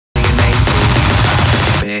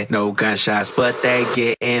hear no gunshots, but they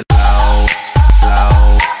getting low,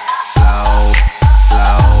 low, low,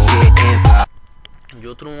 low, getting low.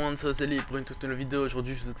 Yo tout le monde, c'est Hosali pour une toute nouvelle vidéo.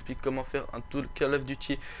 Aujourd'hui je vous explique comment faire un tool Call of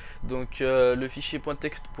Duty. Donc le fichier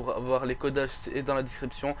 .text pour avoir les codages est dans la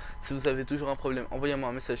description. Si vous avez toujours un problème, envoyez-moi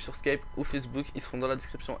un message sur Skype ou Facebook, ils seront dans la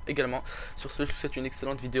description également. Sur ce, je vous souhaite une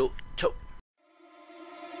excellente vidéo. Ciao.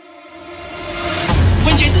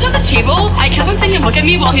 When Jason was at the table, I kept on seeing him look at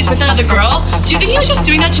me while he's with that other girl. Do you think he was just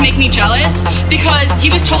doing that to make me jealous? Because he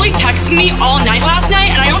was totally texting me all night last night,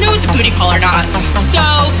 and I don't know if it's a booty call or not. So,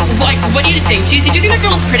 like, what do you think? Did you think that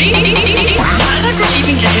girl was pretty? How did that girl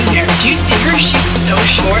even get in here? Do you see her? She's so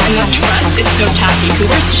short, and that dress is so tacky. Who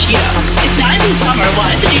wears cheetah? It's not even summer. What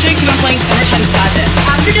if the DJ keep on playing Summertime Sadness?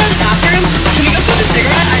 After you're done in the bathroom, can we go smoke a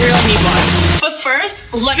cigarette? I really need one. But first,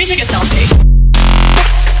 let me take a selfie.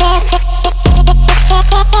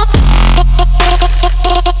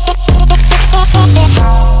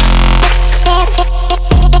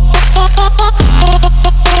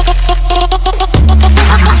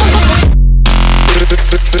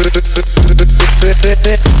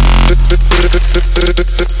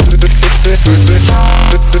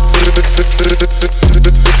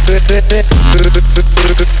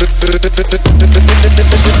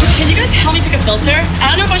 Can you guys help me pick a filter? I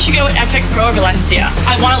don't know if I should go with XX Pro or Valencia.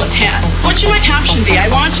 I want to look tan. What should my caption be? I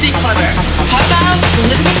want it to be clever. How about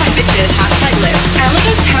living with my bitches, #live. I only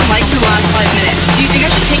got 10 likes in the last 5 minutes. Do you think I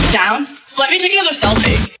should take it down? Let me take another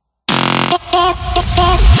selfie.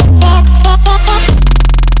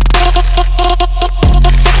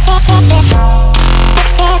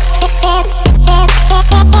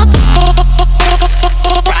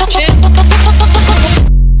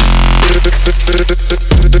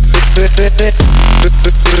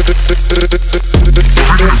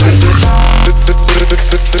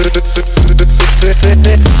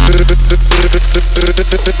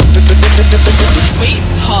 Wait,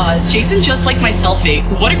 pause. Jason just liked my selfie.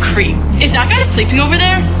 What a creep. Is that guy sleeping over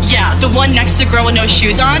there? Yeah, the one next to the girl with no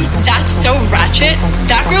shoes on? That's so ratchet.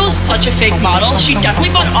 That girl is such a fake model. She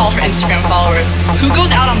definitely bought all her Instagram followers. Who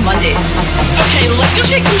goes out on Mondays? Okay, let's go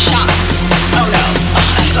take some shots. Oh no.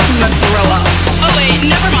 I feel like I'm gonna throw up. Oh wait,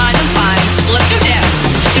 never mind, I'm fine. Let's go dance.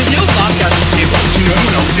 There's no vodka at this table. Do you know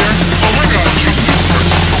anyone else here? Oh my god, Jason is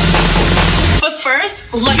first. But first,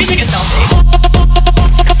 let me take a selfie.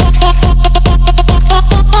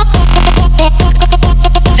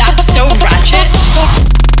 That's so ratchet.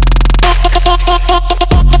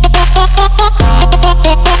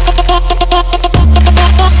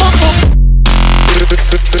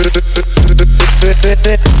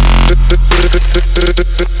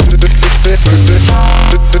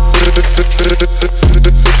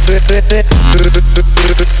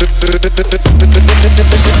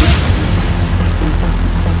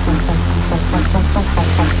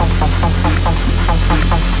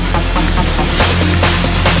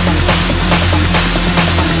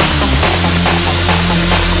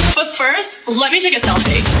 Let me take a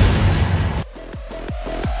selfie.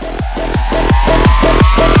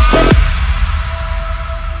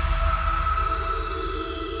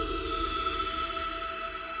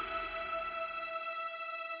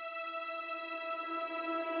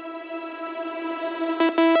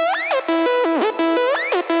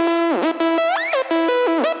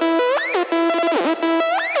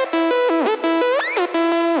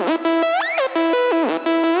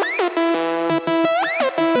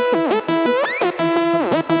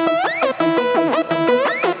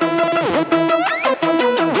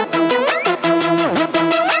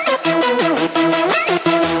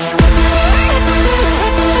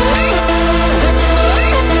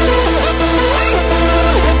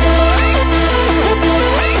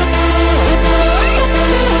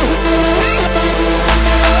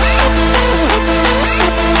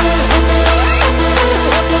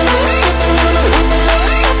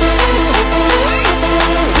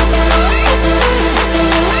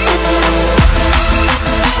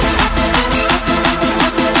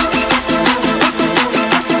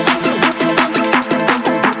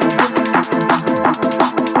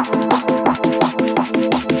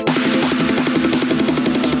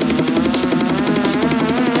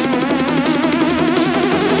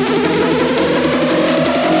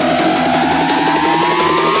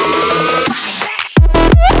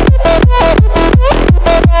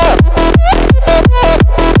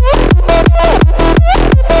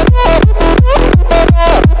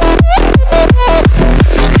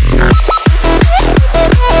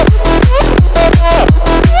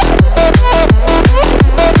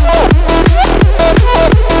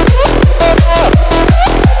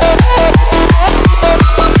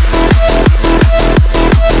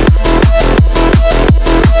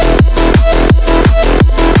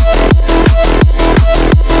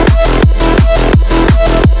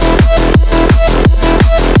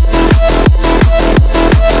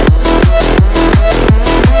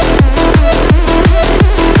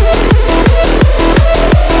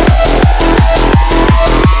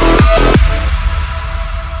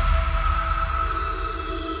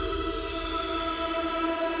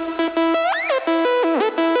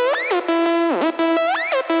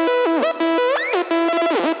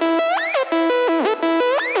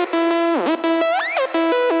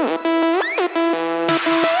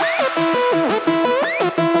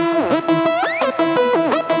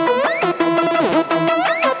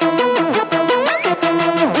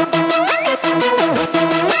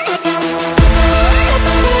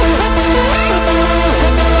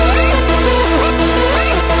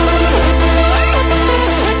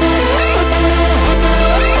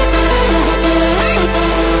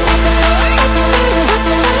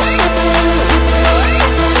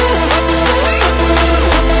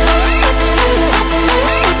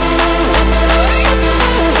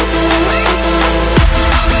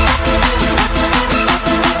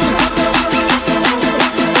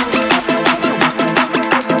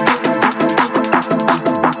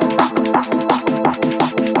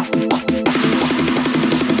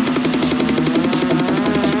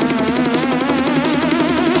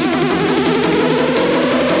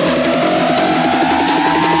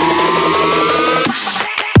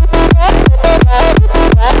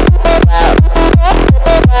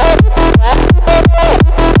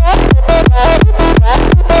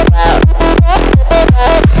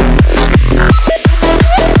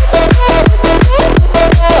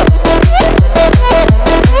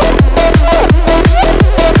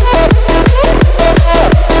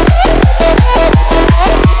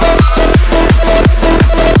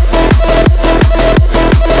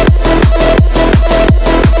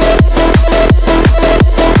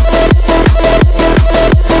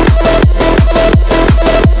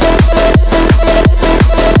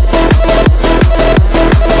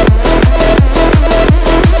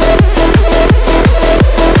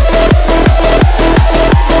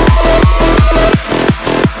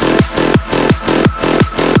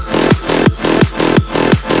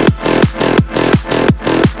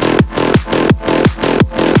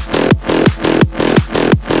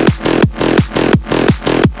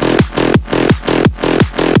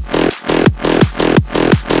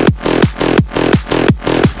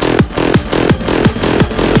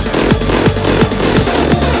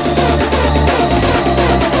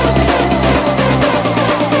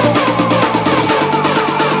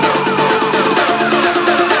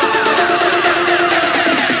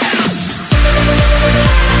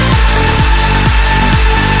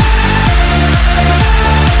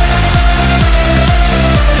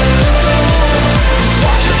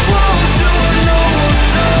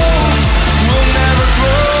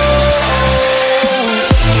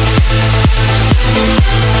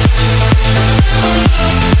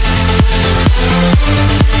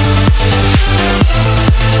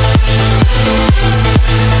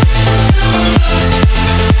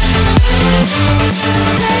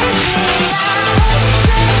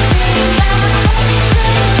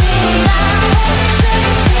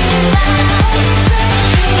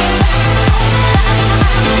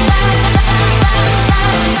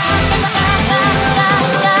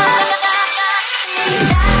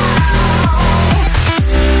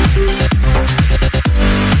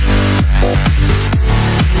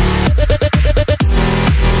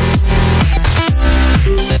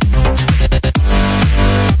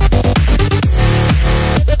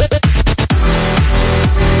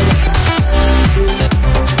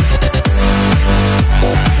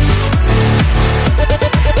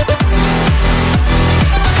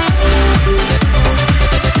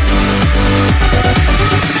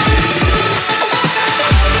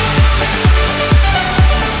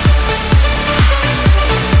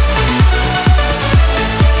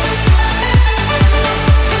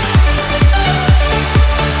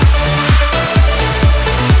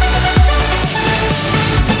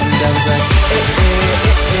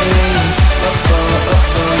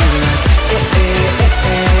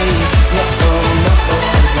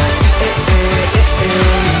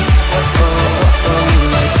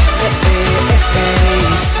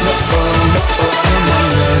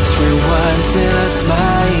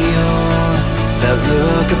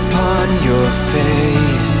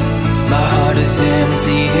 is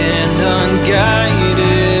empty and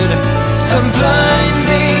unguided, a blind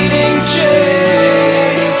leading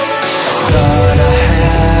chase. Thought I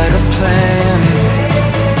had a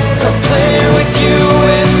plan with you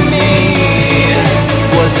and me.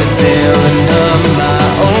 Was a villain of my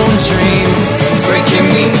own dream, breaking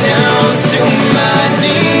me down to my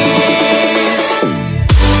knees.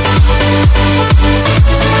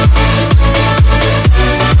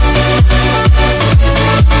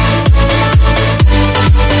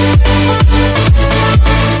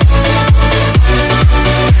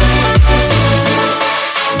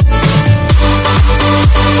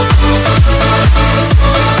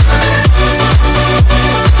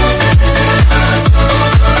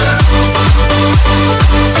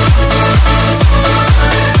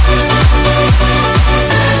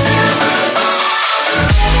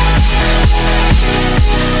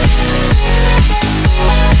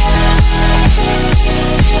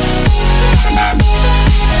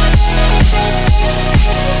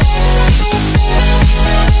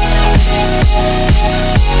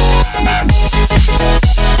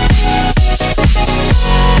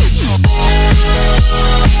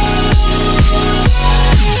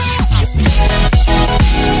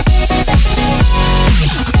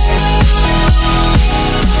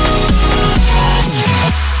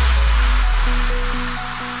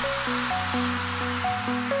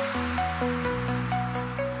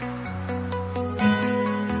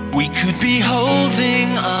 We could be holding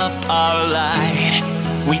up our light,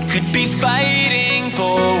 we could be fighting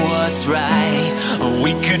for what's right, or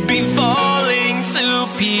we could be falling to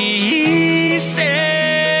pieces.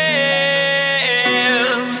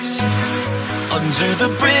 Under the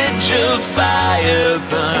bridge of fire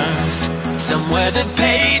burns, somewhere the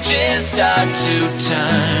pages start to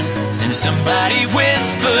turn, and somebody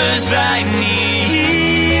whispers, I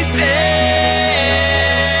need this.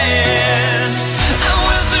 I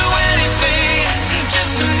will do anything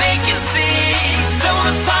just to make you see. Don't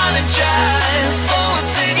apologize for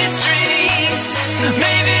what's in your dreams.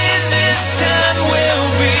 Maybe this time will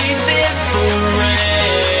be different.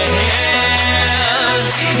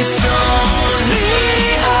 It's only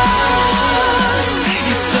us.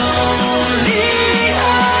 It's only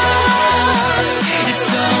us. It's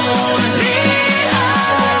only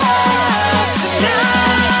us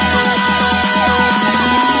tonight.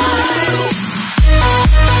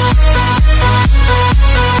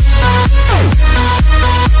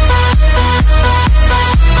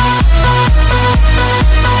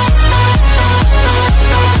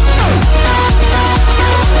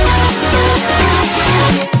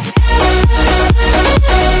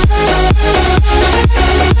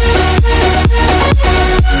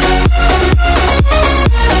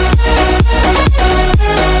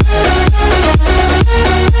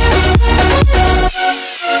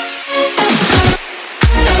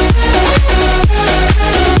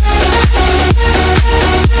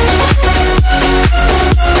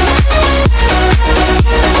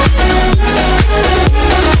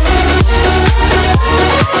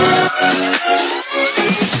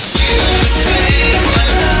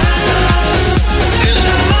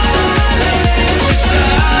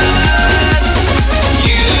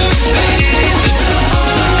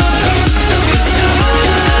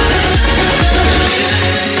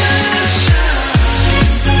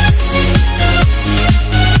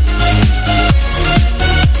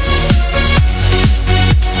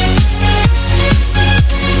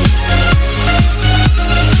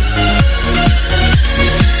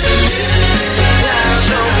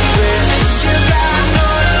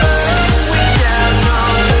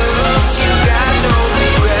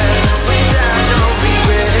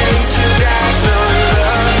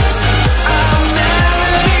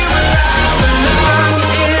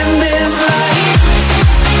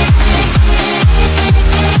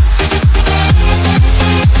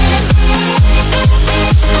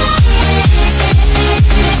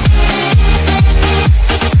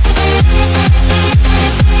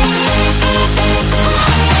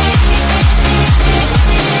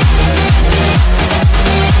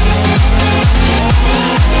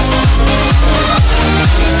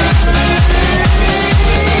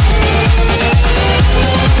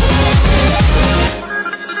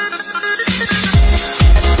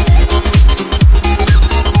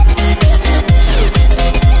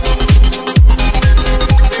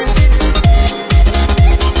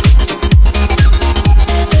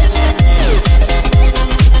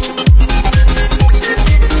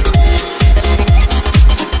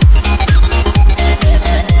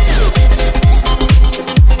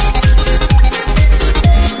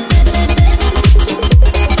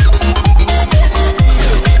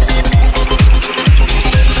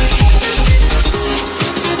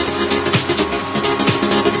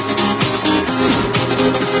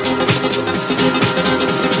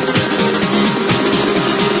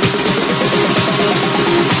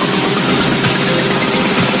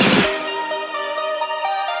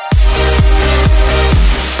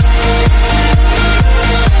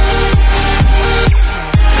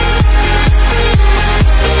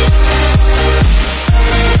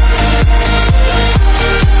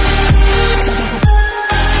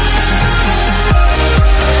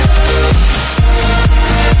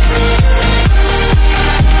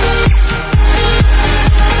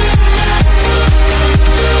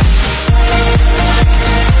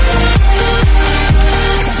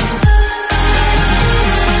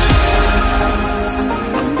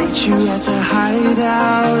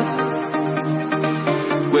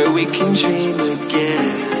 we can dream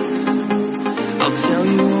again. I'll tell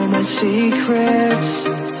you all my secrets.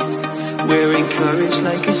 We're encouraged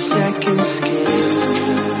like a second skin.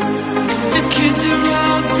 The kids are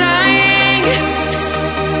all dying.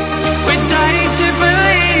 We're dying to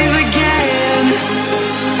believe again.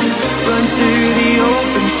 Run through the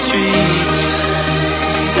open streets.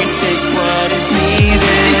 We take what is needed.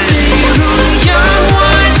 They say we're only young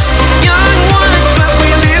ones, but we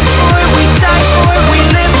live for it, we die for it, we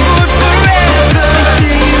live for it forever. They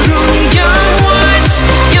say we're only young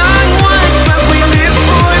ones, but we live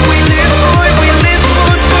for it, we live for it, we live for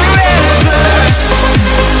it forever.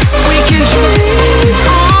 We can dream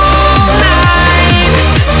all night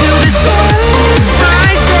till the sun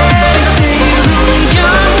rises. They say we're only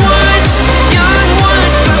young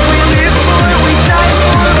ones, but we live for it, we die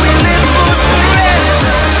for it, we live for it forever.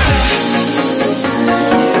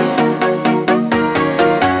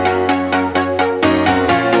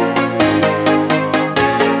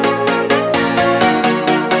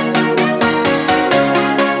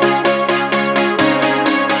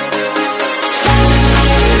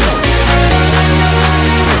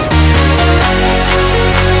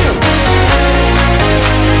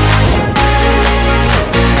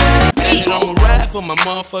 For my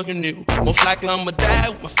motherfucking nigga. Most likely I'ma die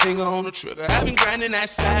with my finger on the trigger. I've been grinding that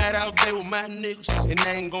side out there with my niggas, and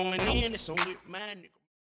I ain't going in, it's on with my nigga.